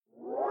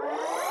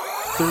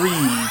Three,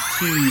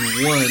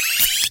 two, one.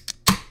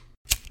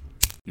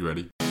 You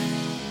ready?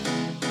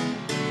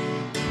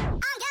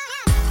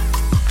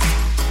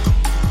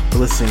 You're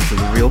listening to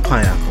the Real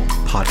Pineapple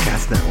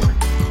Podcast Network.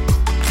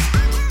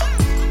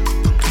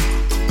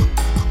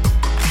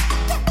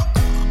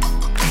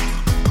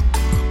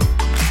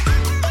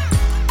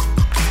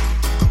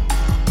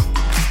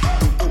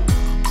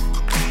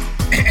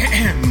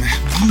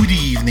 Good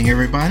evening,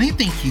 everybody.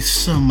 Thank you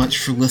so much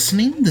for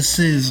listening. This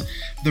is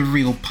the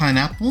Real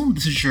Pineapple.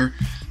 This is your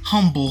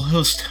humble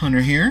host, Hunter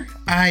here.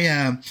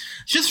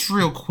 Just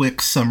real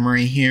quick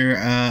summary here.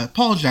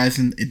 Apologize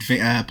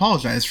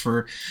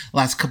for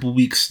last couple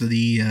weeks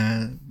the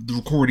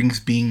recordings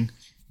being,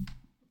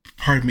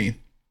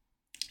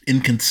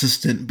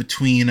 inconsistent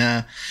between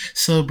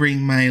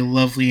celebrating my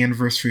lovely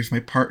anniversary with my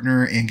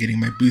partner and getting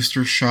my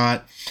booster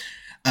shot.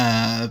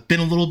 Been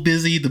a little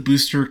busy. The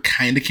booster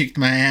kind of kicked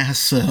my ass,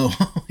 so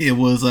it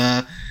was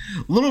a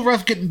little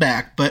rough getting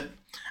back, but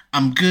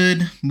I'm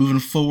good.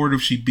 Moving forward, I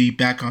should be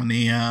back on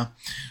a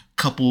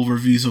couple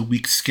reviews a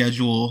week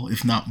schedule,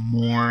 if not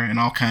more, and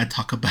I'll kind of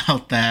talk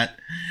about that.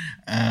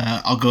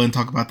 I'll go and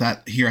talk about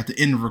that here at the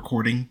end of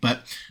recording,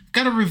 but I've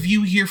got a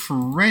review here for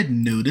Red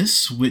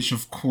Notice, which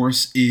of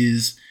course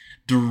is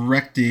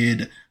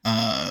directed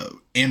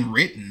and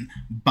written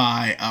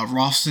by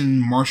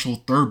Rawson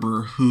Marshall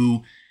Thurber,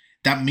 who...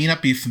 that may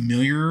not be a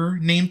familiar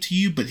name to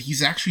you, but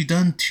he's actually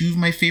done two of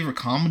my favorite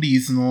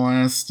comedies in the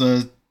last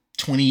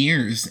 20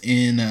 years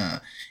in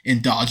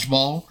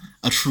Dodgeball,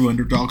 A True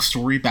Underdog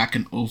Story back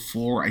in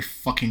 2004. I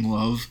fucking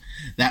love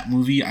that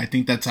movie. I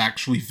think that's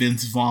actually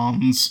Vince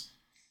Vaughn's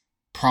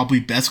probably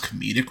best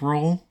comedic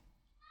role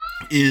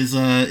is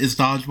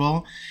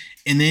Dodgeball.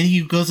 And then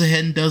he goes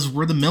ahead and does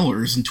We're the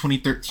Millers in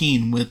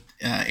 2013 with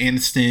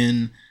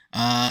Aniston,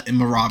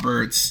 Emma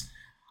Roberts.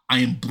 I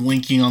am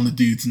blanking on the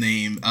dude's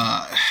name.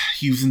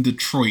 He was in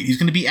Detroit. He's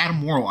going to be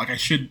Adam Warlock. I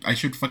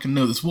should fucking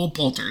know this. Will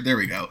Poulter. There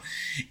we go.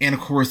 And,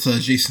 of course,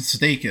 Jason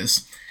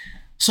Sudeikis.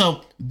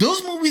 So,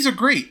 those movies are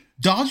great.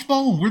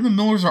 Dodgeball and We're the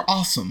Millers are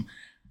awesome.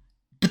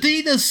 But then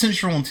he does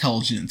Central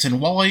Intelligence. And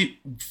while I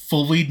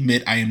fully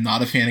admit I am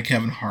not a fan of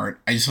Kevin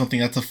Hart, I just don't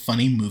think that's a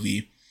funny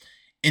movie.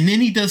 And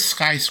then he does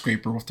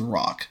Skyscraper with The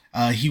Rock.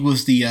 He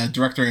was the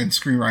director and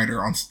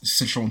screenwriter on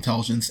Central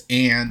Intelligence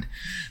and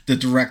the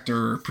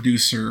director,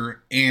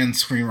 producer, and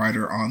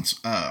screenwriter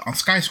on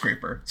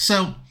Skyscraper.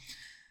 So,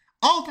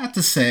 all that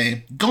to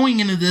say, going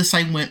into this,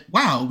 I went,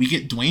 wow, we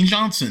get Dwayne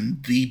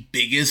Johnson, the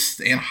biggest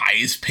and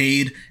highest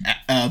paid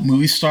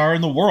movie star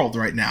in the world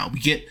right now. We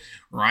get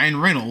Ryan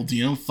Reynolds,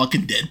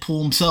 fucking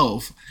Deadpool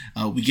himself.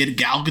 We get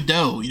Gal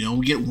Gadot,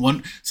 we get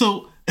one.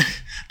 So,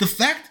 the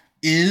fact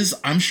is,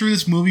 I'm sure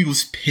this movie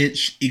was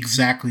pitched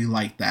exactly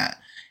like that.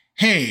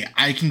 Hey,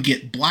 I can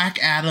get Black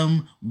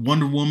Adam,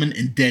 Wonder Woman,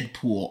 and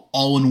Deadpool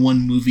all in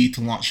one movie to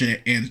launch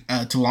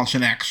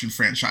an action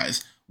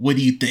franchise. What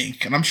do you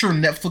think? And I'm sure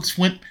Netflix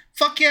went,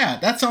 fuck yeah,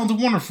 that sounds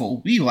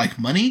wonderful. We like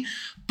money.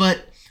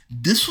 But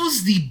this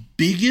is the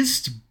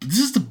biggest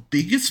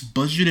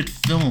budgeted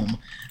film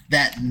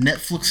that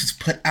Netflix has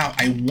put out.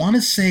 I want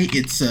to say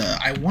it's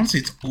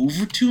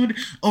over 200.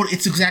 Oh,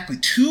 it's exactly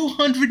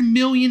 $200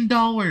 million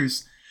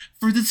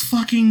for this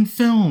fucking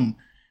film,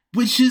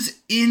 which is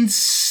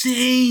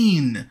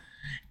insane.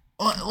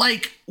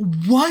 Like,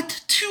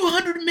 what?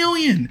 $200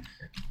 million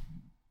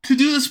to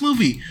do this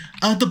movie.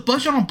 The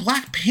budget on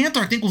Black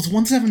Panther, I think, was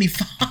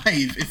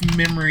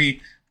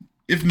 $175,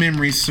 if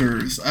memory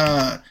serves.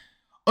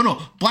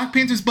 Black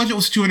Panther's budget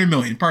was $200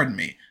 million, pardon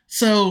me.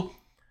 So,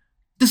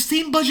 the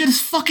same budget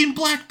as fucking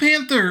Black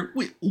Panther.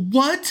 Wait,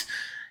 what?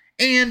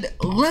 And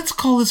let's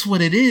call this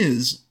what it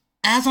is.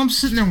 As I'm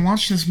sitting there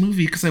watching this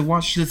movie, because I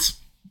watched this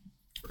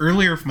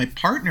earlier with my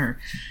partner,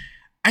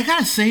 I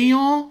gotta say,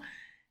 y'all,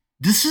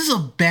 this is a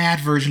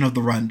bad version of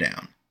The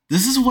Rundown.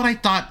 This is what I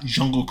thought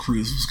Jungle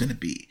Cruise was gonna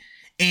be,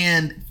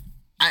 and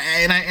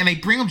I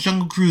bring up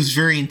Jungle Cruise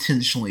very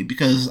intentionally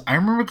because I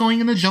remember going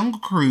into Jungle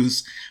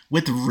Cruise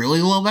with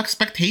really low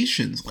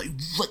expectations,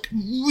 like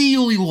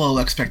really low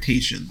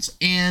expectations,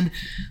 and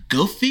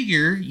go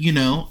figure,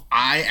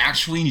 I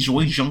actually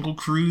enjoyed Jungle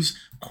Cruise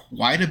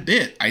quite a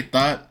bit. I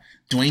thought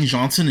Dwayne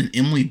Johnson and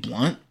Emily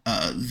Blunt,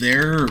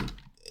 their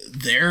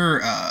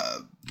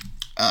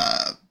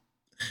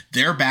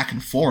back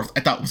and forth, I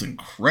thought was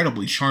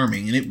incredibly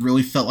charming, and it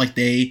really felt like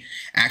they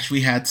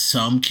actually had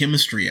some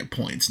chemistry at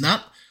points.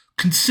 Not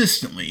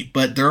consistently,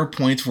 but there are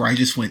points where I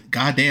just went,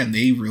 God damn,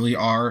 they really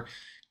are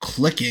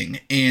clicking.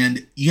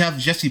 And you have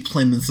Jesse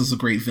Plemons as a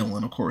great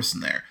villain, of course, in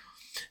there.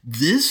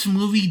 This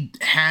movie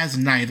has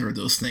neither of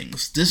those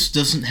things. This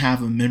doesn't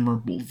have a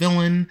memorable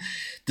villain.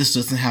 This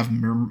doesn't have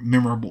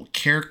memorable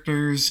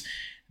characters.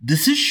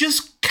 This is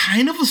just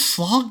kind of a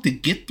slog to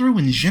get through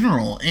in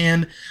general.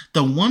 And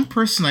the one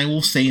person I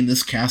will say in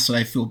this cast that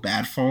I feel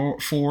bad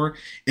for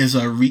is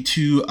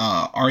Ritu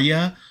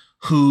Arya,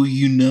 who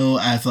you know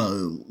as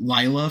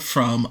Lila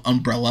from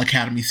Umbrella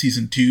Academy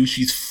Season 2.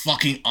 She's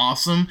fucking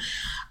awesome.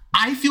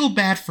 I feel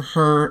bad for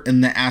her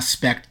in the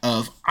aspect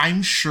of,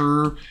 I'm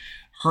sure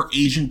her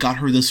agent got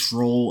her this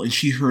role and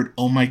she heard,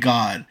 oh my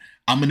god,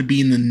 I'm going to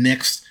be in the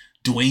next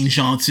Dwayne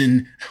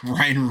Johnson,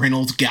 Ryan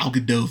Reynolds, Gal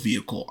Gadot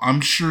vehicle.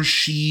 I'm sure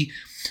she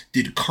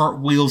did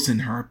cartwheels in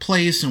her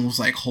place and was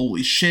like,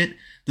 holy shit,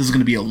 this is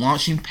going to be a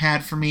launching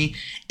pad for me.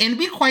 And to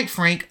be quite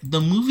frank,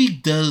 the movie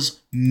does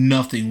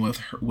nothing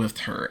with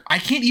her. I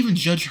can't even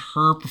judge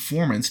her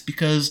performance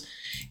because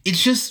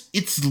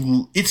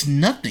it's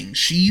nothing.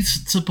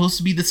 She's supposed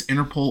to be this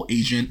Interpol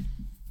agent.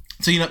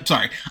 So,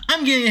 sorry,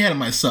 I'm getting ahead of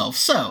myself.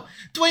 So,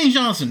 Dwayne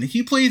Johnson,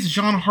 he plays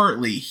John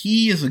Hartley.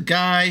 He is a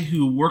guy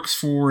who works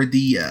for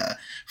the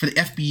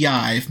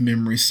FBI, if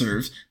memory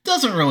serves.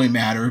 Doesn't really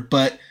matter,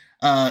 but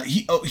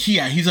he's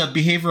a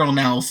behavioral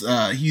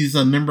analysis. He's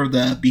a member of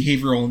the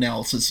behavioral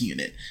analysis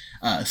unit.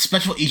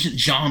 Special Agent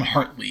John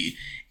Hartley.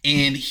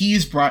 And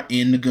he's brought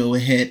in to go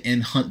ahead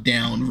and hunt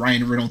down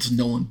Ryan Reynolds and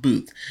Nolan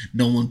Booth.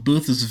 Nolan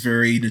Booth is a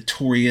very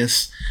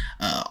notorious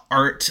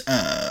art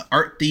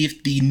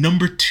thief, the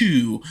number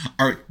 2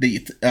 art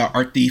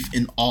thief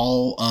in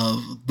all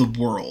of the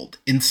world.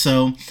 And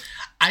so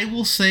I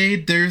will say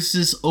there's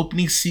this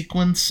opening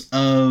sequence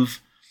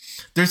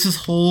there's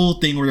this whole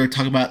thing where they're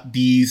talking about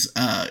these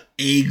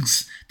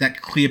eggs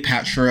that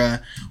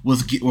Cleopatra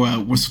was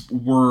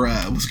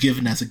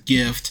given as a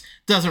gift.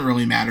 Doesn't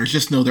really matter.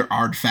 Just know they're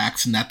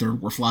artifacts and that they're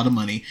worth a lot of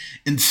money.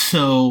 And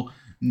so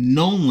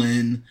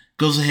Nolan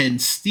goes ahead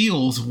and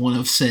steals one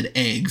of said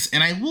eggs.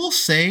 And I will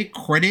say,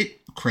 credit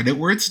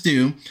where it's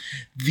due.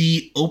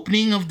 The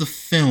opening of the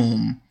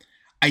film,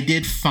 I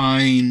did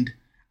find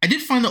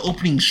the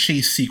opening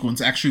chase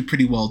sequence actually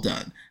pretty well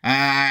done.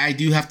 I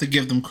do have to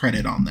give them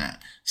credit on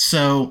that.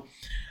 So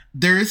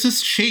there is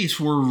this chase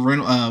where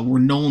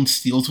Nolan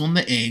steals one of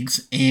the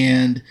eggs,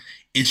 and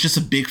it's just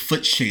a big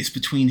foot chase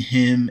between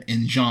him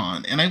and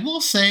John. And I will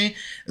say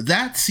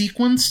that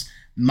sequence,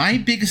 my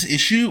biggest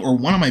issue, or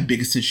one of my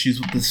biggest issues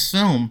with this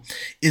film,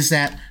 is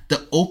that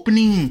the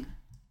opening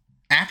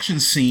action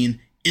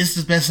scene is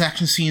the best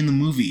action scene in the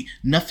movie.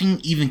 Nothing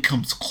even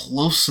comes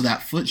close to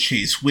that foot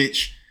chase,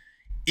 which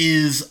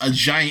is a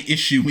giant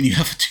issue when you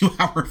have a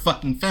 2-hour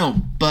fucking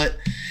film. But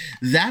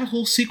that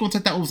whole sequence I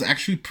thought was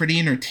actually pretty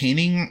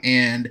entertaining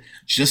and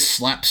just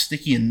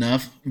slapsticky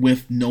enough,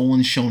 with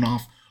Nolan showing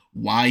off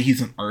why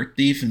he's an art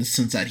thief in the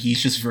sense that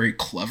he's just very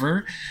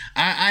clever.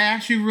 I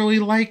actually really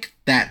like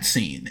that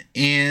scene.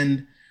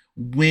 And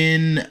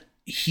when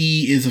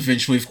he is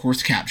eventually, of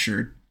course,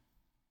 captured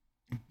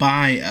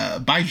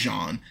by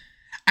John,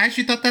 I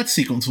actually thought that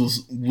sequence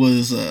was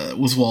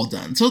well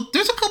done. So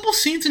there's a couple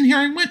scenes in here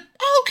I went,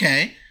 oh,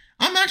 okay,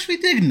 I'm actually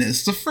digging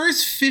this. The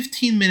first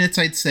 15 minutes,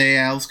 I'd say,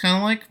 I was kind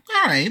of like,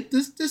 all right,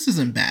 this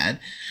isn't bad.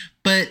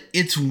 But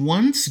it's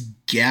once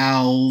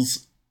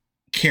Gal's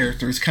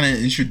character is kind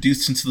of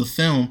introduced into the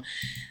film,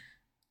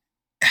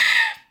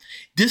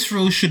 this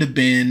really should have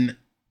been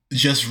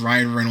just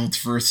Ryan Reynolds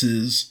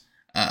versus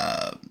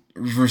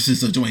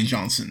Dwayne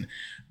Johnson.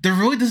 There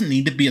really doesn't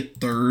need to be a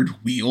third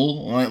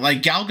wheel.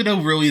 Like Gal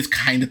Gadot really is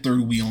kind of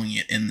third wheeling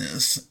it in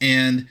this,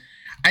 and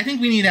I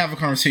think we need to have a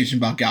conversation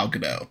about Gal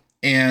Gadot.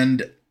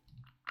 And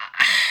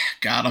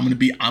God, I'm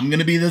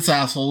gonna be this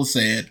asshole to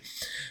say it.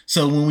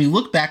 So when we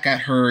look back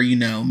at her,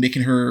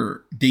 making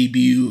her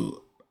debut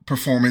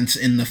performance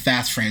in the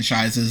Fast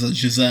franchise as a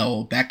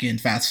Giselle back in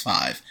Fast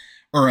 5,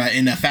 or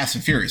in Fast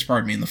and Furious,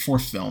 pardon me, in the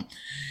 4th film,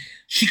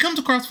 she comes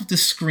across with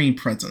this screen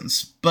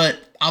presence. But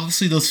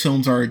obviously those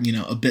films are,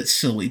 a bit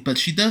silly, but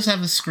she does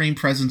have a screen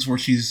presence where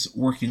she's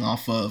working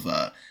off of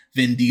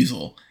Vin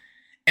Diesel.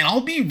 And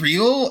I'll be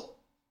real,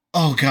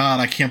 oh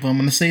God, I can't believe I'm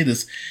going to say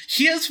this.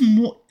 She has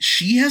more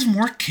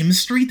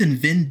chemistry than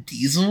Vin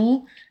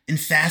Diesel in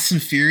Fast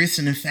and Furious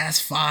and in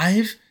Fast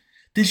 5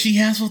 than she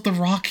has with The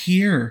Rock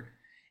here.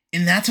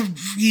 And that's a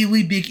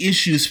really big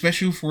issue,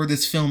 especially before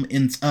this film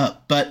ends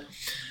up. But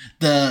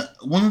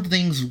one of the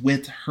things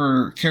with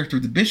her character,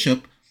 the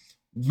Bishop,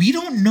 we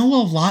don't know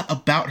a lot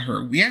about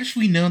her. We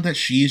actually know that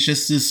she is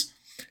just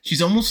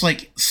she's almost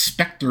like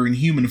Spectre in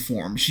human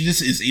form. She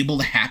just is able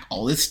to hack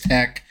all this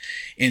tech,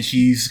 and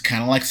she's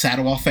kind of like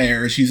Sato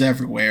Fair. She's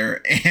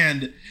everywhere.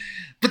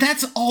 But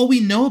that's all we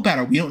know about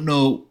her. We don't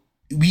know.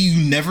 We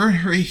never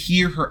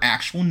hear her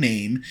actual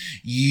name.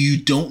 You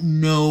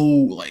don't know,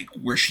 like,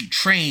 where she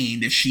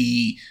trained, if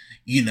she,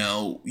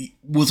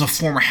 was a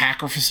former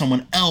hacker for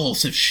someone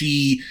else, if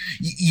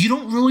you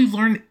don't really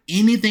learn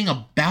anything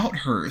about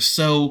her.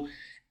 So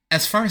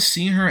as far as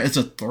seeing her as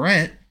a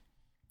threat,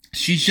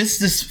 she's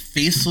just this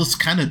faceless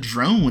kind of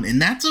drone.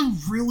 And that's a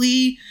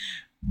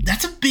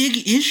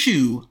big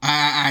issue,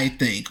 I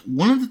think.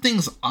 One of the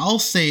things I'll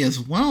say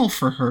as well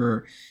for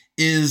her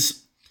is,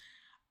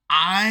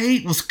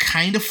 I was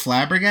kind of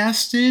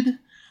flabbergasted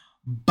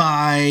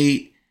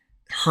by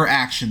her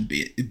action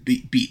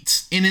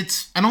beats. And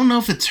I don't know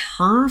if it's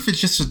her, if it's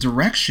just a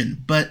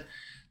direction, but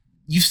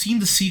you've seen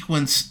the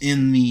sequence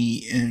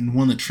in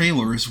one of the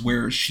trailers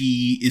where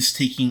she is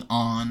taking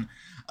on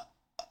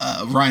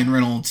Ryan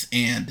Reynolds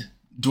and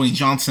Dwayne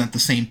Johnson at the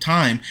same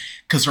time,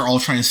 because they're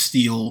all trying to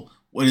steal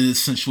what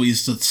essentially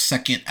is the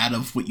second out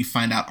of what you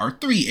find out are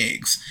 3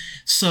 eggs.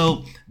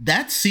 So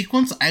that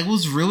sequence, I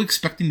was really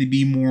expecting to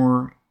be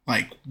more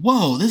like,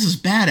 whoa, this is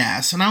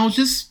badass. And I was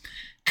just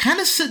kind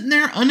of sitting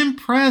there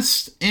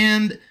unimpressed.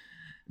 And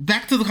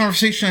back to the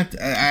conversation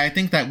I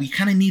think that we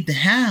kind of need to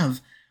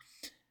have.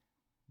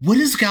 What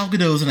is Gal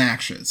Gadot as an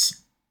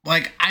actress?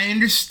 Like, I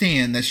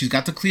understand that she's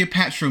got the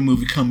Cleopatra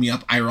movie coming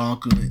up,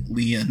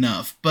 ironically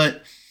enough,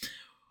 but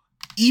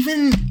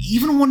even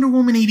Wonder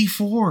Woman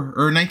 84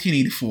 or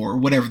 1984 or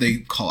whatever they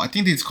call it, I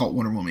think they just call it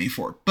Wonder Woman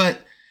 84,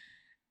 but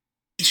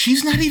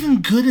she's not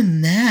even good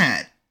in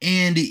that.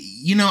 And,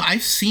 you know,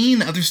 I've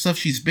seen other stuff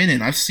she's been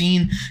in. I've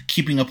seen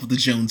Keeping Up with the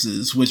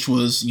Joneses, which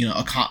was, you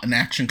know, an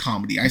action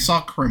comedy. I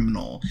saw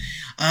Criminal.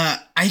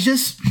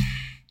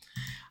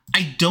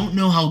 I don't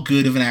know how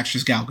good of an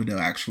actress Gal Gadot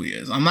actually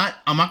is. I'm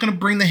not going to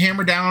bring the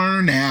hammer down on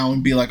her now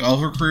and be like, oh,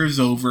 her career's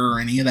over or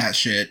any of that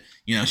shit.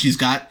 You know, she's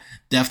got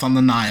Death on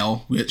the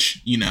Nile,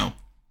 which, you know,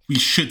 we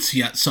should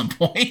see at some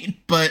point.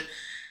 But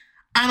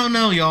I don't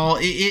know, y'all.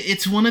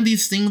 It's one of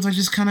these things I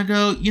just kind of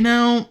go, you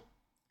know,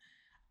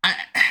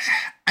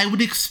 I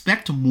would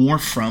expect more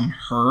from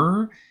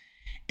her.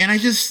 And I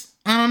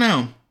don't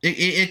know.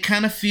 It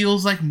kind of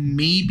feels like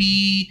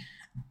maybe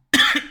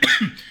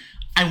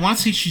I want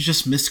to say she's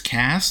just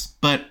miscast,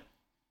 but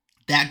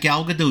that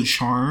Gal Gadot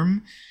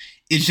charm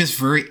is just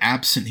very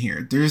absent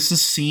here. There's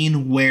this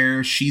scene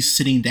where she's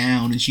sitting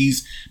down and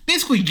she's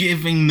basically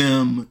giving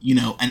them, you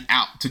know, an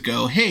out to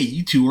go, hey,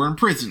 you two are in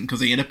prison, because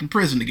they end up in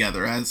prison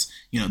together, as,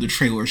 you know, the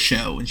trailers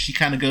show. And she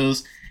kind of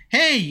goes,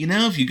 hey, you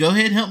know, if you go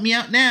ahead and help me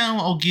out now,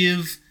 I'll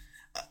give,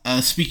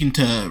 speaking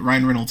to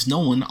Ryan Reynolds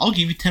Nolan, I'll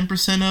give you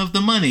 10% of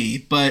the money.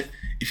 But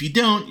if you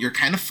don't, you're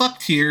kind of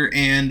fucked here.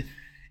 And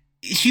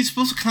she's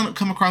supposed to kind of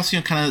come across, you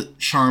know, kind of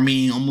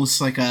charming,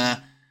 almost like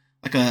a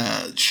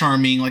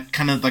charming, like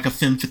kind of like a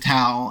femme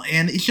fatale.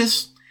 And it's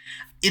just,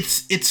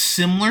 it's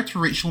similar to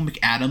Rachel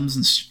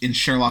McAdams in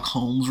Sherlock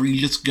Holmes, where you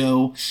just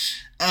go,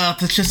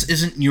 that just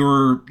isn't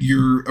your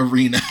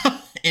arena.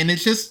 And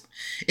it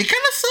kind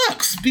of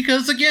sucks,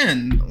 because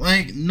again,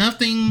 like, no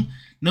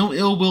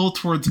ill will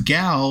towards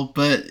Gal,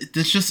 but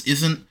this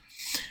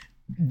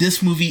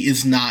movie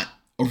is not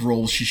a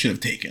role she should have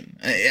taken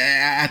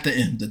at the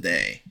end of the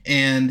day.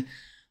 And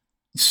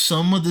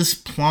some of this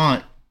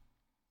plot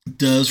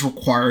does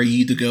require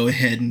you to go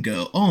ahead and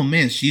go, oh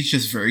man, she's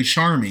just very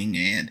charming,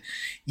 and,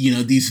 you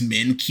know, these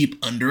men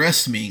keep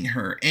underestimating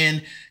her.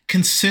 And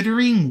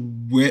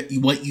considering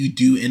what you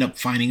do end up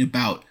finding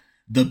about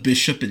the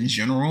Bishop in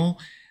general,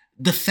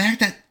 the fact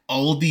that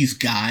all of these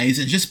guys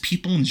and just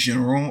people in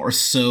general are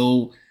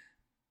so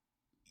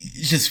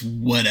just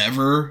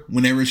whatever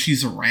whenever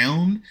she's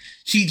around,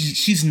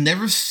 she's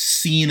never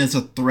seen as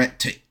a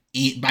threat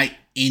by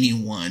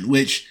anyone,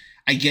 which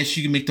I guess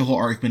you can make the whole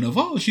argument of,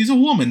 oh, she's a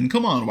woman,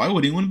 come on, why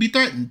would anyone be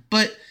threatened?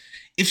 But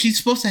if she's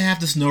supposed to have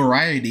this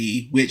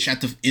notoriety, which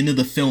at the end of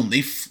the film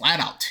they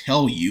flat out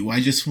tell you, I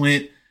just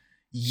went,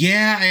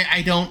 yeah,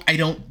 I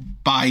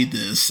don't buy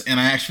this, and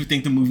I actually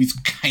think the movie's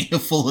kind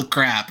of full of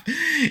crap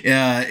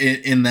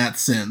in that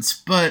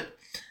sense. But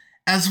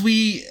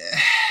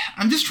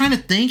I'm just trying to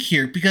think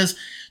here, because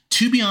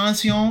to be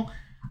honest, y'all,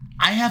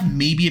 I have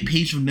maybe a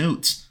page of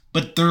notes,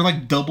 but they're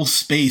like double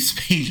space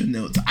page of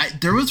notes.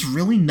 There was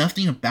really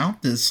nothing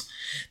about this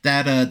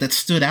that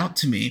stood out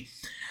to me.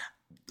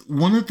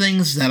 One of the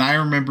things that I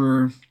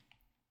remember,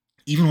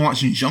 even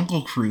watching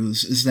Jungle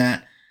Cruise, is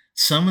that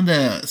some of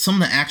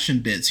the action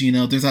bits, you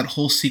know, there's that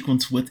whole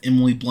sequence with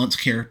Emily Blunt's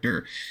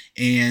character,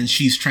 and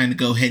she's trying to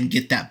go ahead and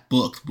get that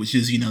book, which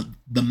is, you know,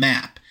 the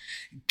map.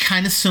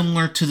 Kind of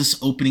similar to this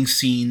opening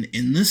scene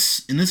in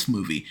this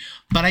movie.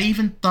 But I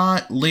even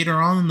thought later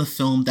on in the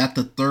film that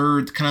the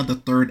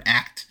third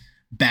act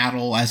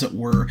battle, as it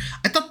were,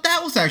 I thought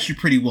that was actually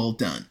pretty well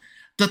done.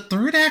 The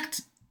third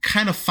act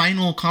kind of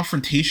final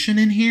confrontation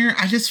in here,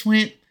 I just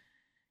went,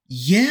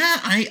 yeah,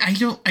 I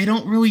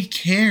don't really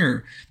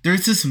care.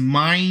 There's this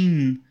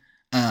mine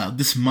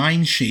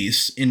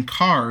chase in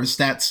cars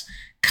that's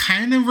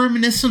kind of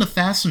reminiscent of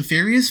Fast and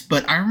Furious,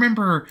 but I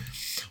remember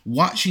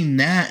watching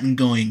that and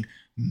going,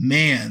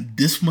 man,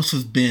 this must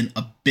have been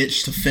a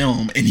bitch to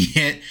film, and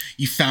yet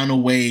you found a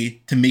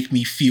way to make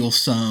me feel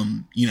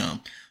some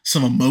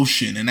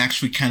emotion and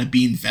actually kind of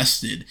be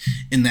invested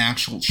in the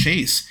actual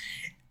chase.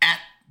 At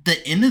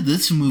the end of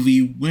this movie,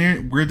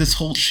 where this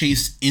whole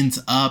chase ends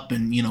up,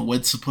 and, you know, what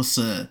it's supposed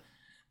to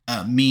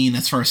mean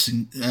as far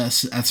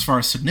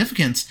as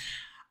significance,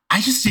 I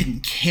just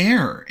didn't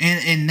care.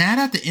 And that,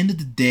 at the end of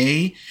the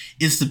day,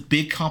 is the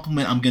big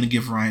compliment I'm going to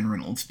give Ryan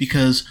Reynolds,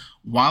 because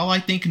while I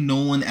think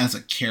Nolan as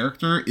a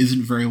character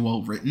isn't very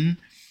well written,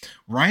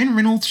 Ryan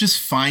Reynolds just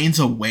finds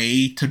a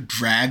way to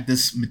drag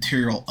this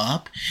material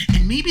up.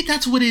 And maybe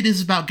that's what it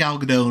is about Gal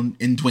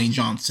Gadot and Dwayne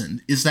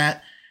Johnson, is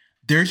that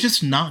they're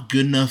just not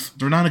good enough.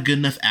 They're not a good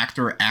enough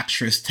actor or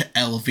actress to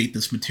elevate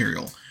this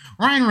material.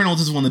 Ryan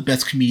Reynolds is one of the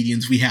best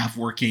comedians we have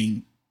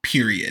working,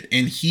 period.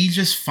 And he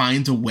just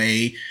finds a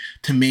way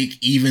to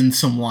make even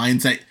some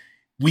lines that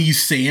when you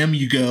say them,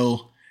 you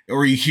go,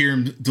 or you hear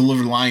him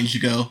deliver lines,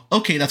 you go,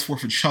 okay, that's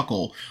worth a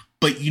chuckle.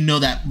 But you know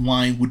that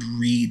line would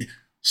read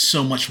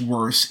so much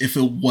worse if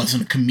it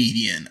wasn't a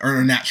comedian or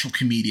a natural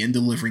comedian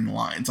delivering the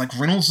lines. Like,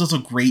 Reynolds does a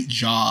great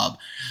job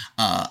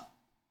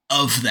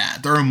of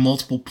that. There are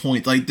multiple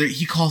points. Like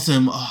he calls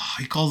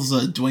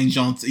Dwayne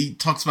Johnson. He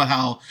talks about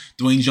how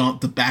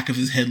the back of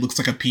his head looks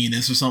like a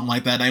penis or something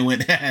like that. I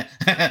went,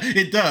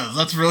 it does.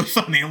 That's really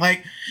funny.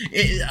 Like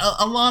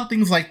a lot of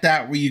things like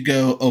that where you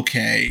go,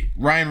 okay,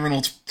 Ryan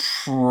Reynolds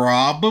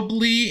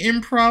probably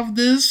improv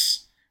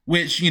this,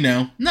 which,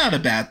 not a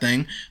bad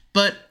thing,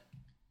 but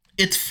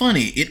it's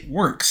funny. It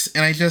works.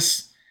 And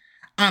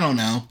I don't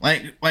know.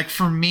 Like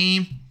for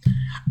me,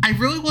 I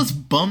really was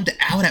bummed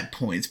out at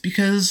points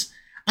because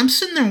I'm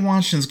sitting there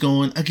watching this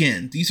going,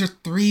 again, these are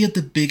three of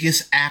the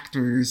biggest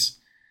actors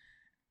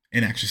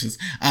and actresses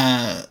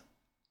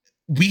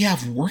we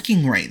have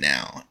working right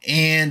now.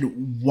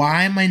 And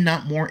why am I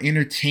not more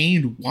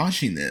entertained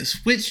watching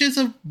this? Which is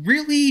a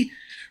really,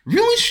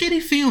 really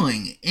shitty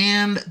feeling.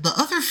 And the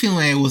other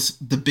feeling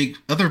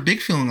other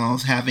big feeling I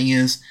was having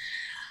is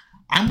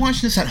I'm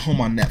watching this at home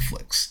on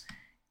Netflix.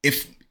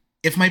 If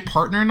my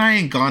partner and I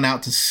had gone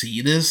out to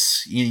see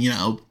this,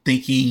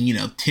 thinking,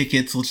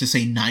 tickets, let's just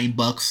say $9,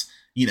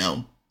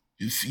 $9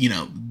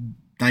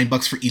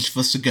 for each of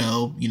us to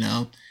go,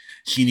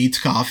 she needs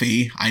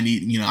coffee.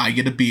 I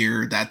get a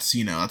beer. That's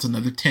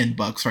another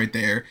 $10 right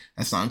there.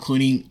 That's not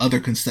including other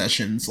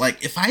concessions.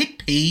 Like if I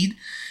paid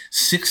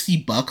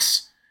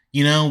 $60,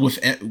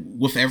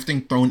 with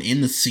everything thrown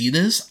in to see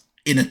this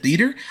in a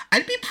theater,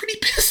 I'd be pretty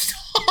pissed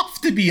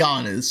off, to be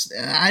honest.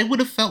 I would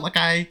have felt like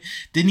I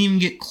didn't even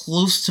get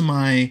close to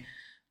my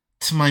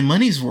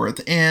money's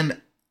worth.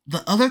 And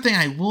the other thing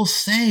I will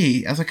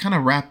say as I kind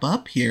of wrap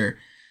up here,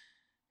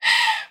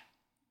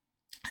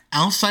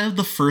 outside of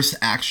the first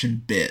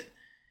action bit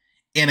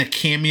and a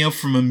cameo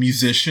from a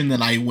musician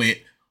that I went,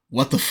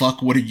 what the fuck,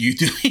 what are you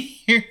doing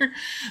here?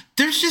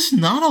 There's just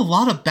not a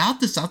lot about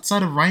this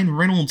outside of Ryan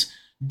Reynolds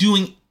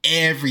doing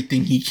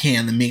everything he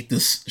can to make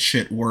this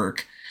shit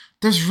work.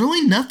 There's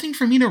really nothing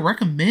for me to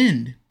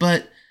recommend,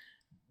 but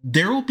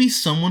there will be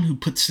someone who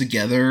puts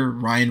together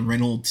Ryan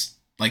Reynolds'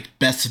 like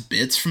best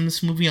bits from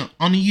this movie on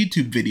a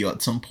YouTube video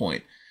at some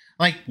point.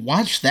 Like,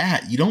 watch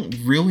that. You don't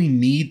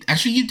need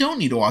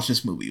to watch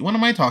this movie. What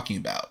am I talking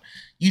about?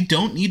 You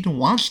don't need to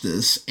watch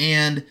this.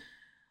 And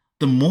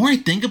the more I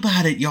think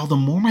about it, y'all, the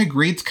more my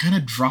grade's kind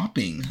of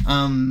dropping.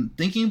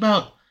 Thinking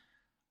about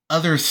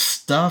other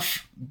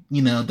stuff,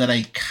 that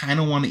I kind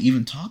of want to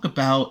even talk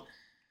about.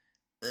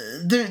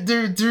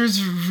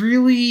 There's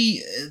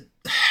really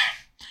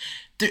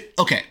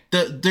okay.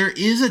 There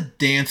is a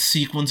dance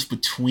sequence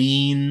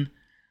between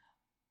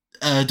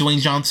Dwayne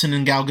Johnson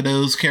and Gal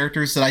Gadot's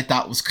characters that I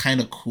thought was kind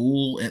of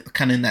cool,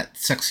 kind of in that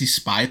sexy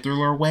spy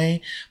thriller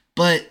way.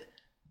 But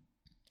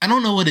I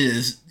don't know what it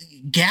is.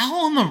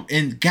 Gal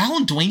and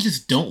Dwayne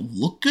just don't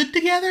look good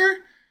together,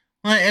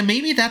 and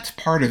maybe that's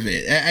part of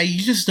it.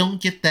 You just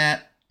don't get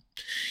that.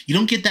 You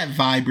don't get that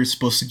vibe you're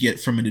supposed to get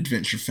from an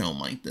adventure film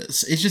like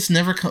this. It just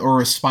never, or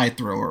a spy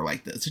thriller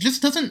like this. It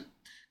just doesn't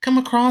come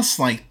across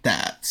like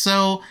that.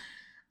 So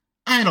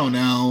I don't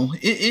know.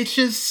 It's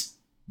just,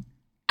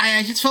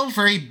 I just felt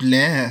very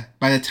bleh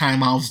by the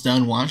time I was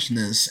done watching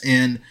this.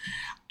 And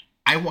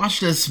I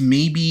watched this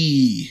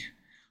maybe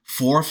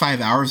 4 or 5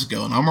 hours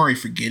ago, and I'm already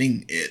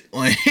forgetting it,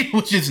 like,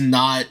 which is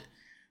not,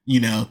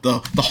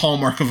 the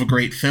hallmark of a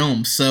great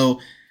film. So,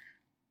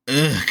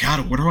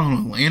 God, where do I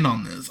want to land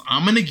on this?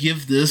 I'm gonna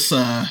give this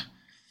damn.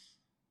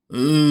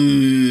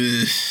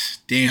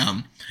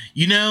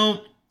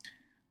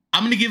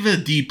 I'm gonna give it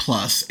a D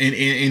plus, and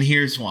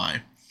here's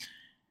why.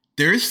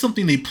 There is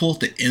something they pull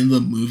at the end of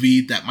the movie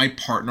that my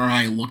partner and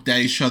I looked at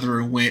each other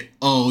and went,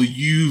 "Oh,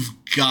 you've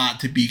got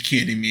to be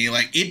kidding me!"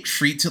 Like, it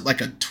treats it like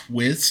a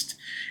twist,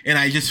 and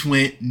I just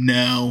went,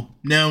 "No,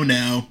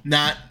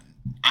 not.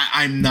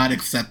 I'm not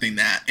accepting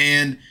that."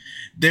 And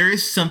there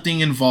is something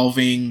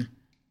involving.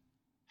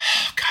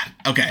 Oh, God.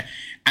 Okay.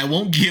 I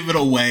won't give it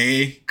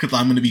away because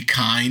I'm going to be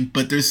kind,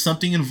 but there's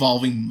something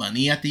involving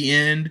money at the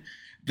end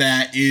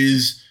that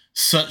is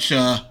such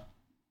a,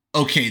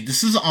 okay,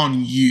 this is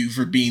on you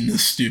for being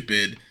this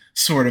stupid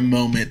sort of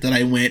moment that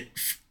I went,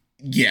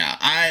 yeah,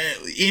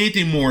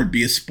 anything more would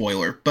be a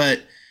spoiler,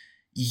 but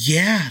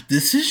yeah,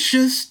 this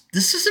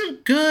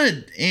isn't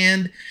good.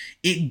 And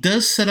it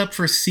does set up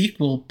for a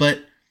sequel,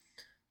 but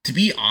to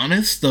be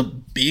honest, the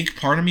big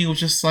part of me was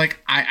just like,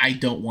 I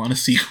don't want to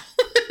see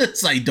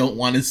this. I don't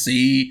want to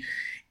see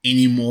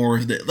any more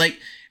of that. Like,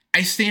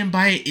 I stand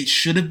by it. It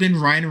should have been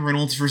Ryan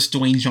Reynolds versus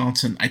Dwayne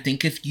Johnson. I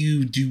think if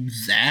you do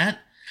that,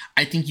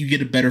 I think you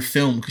get a better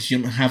film because you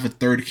don't have a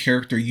third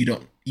character you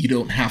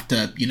don't have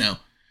to,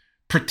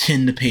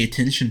 pretend to pay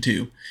attention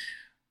to.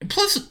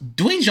 Plus,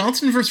 Dwayne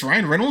Johnson versus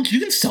Ryan Reynolds, you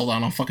can sell that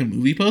on a fucking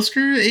movie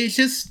poster.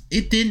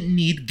 It didn't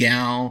need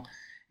Gal.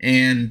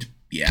 And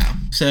yeah,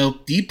 so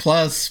D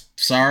plus,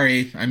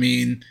 sorry. I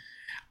mean,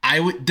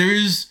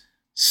 there's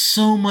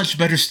so much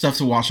better stuff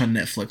to watch on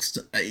Netflix.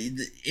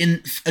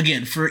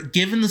 Again,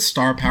 given the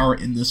star power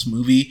in this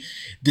movie,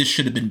 this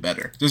should have been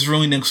better. There's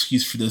really no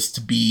excuse for this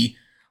to be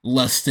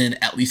less than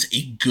at least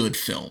a good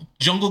film.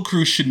 Jungle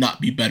Cruise should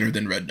not be better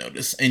than Red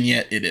Notice, and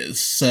yet it is.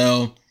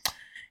 So,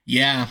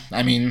 yeah,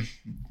 I mean,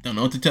 don't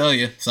know what to tell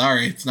you.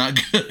 Sorry, it's not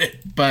good.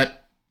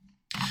 But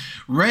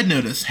Red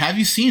Notice, have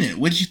you seen it?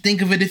 What did you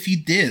think of it if you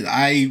did?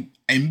 I'm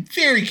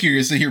very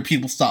curious to hear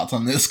people's thoughts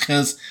on this,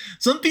 because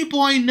some people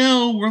I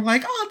know were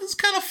like, oh, this is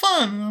kind of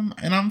fun.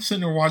 And I'm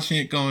sitting there watching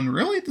it going,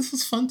 really? This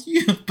is fun to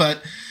you?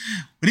 But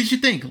what did you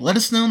think? Let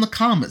us know in the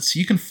comments.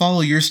 You can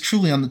follow yours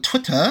truly on the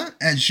Twitter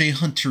at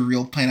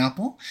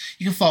JHunterRealPineapple.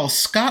 You can follow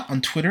Scott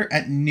on Twitter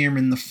at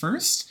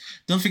Nearman1st.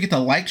 Don't forget to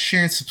like,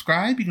 share, and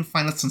subscribe. You can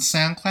find us on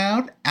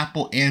SoundCloud,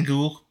 Apple, and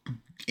Google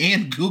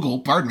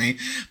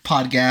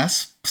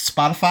podcasts,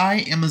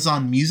 Spotify,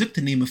 Amazon Music,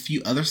 to name a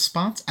few other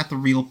spots at The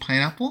Real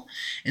Pineapple.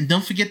 And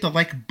don't forget to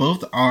like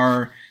both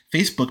our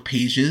Facebook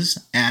pages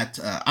at,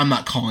 I'm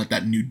not calling it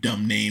that new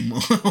dumb name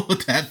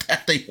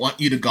that they want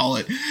you to call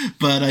it,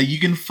 but you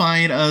can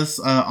find us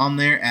on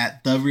there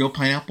at The Real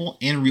Pineapple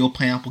and Real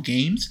Pineapple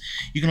Games.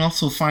 You can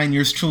also find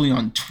yours truly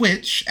on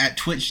Twitch at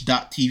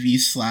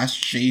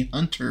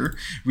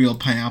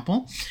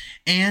twitch.tv/JHunterRealPineapple.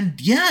 And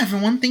yeah,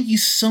 everyone, thank you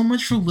so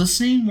much for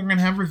listening. We're going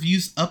to have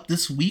reviews up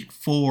this week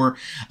for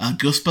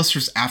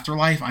Ghostbusters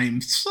Afterlife. I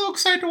am so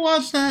excited to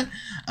watch that,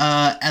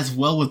 as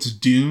well as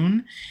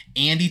Dune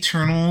and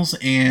Eternals,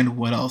 and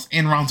what else?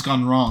 And Ron's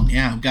Gone Wrong.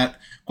 Yeah, I've got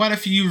quite a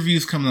few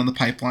reviews coming on the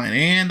pipeline,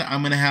 and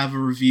I'm going to have a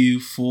review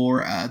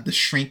for The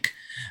Shrink,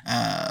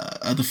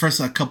 the first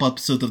couple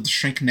episodes of The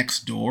Shrink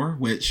Next Door,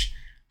 which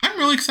I'm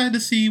really excited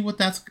to see what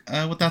that's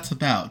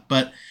about.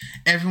 But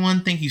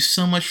everyone, thank you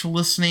so much for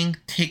listening.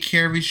 Take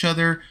care of each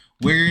other.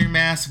 Wear your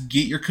mask.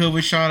 Get your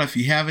COVID shot if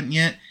you haven't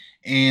yet.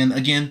 And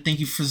again, thank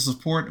you for the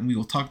support, and we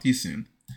will talk to you soon.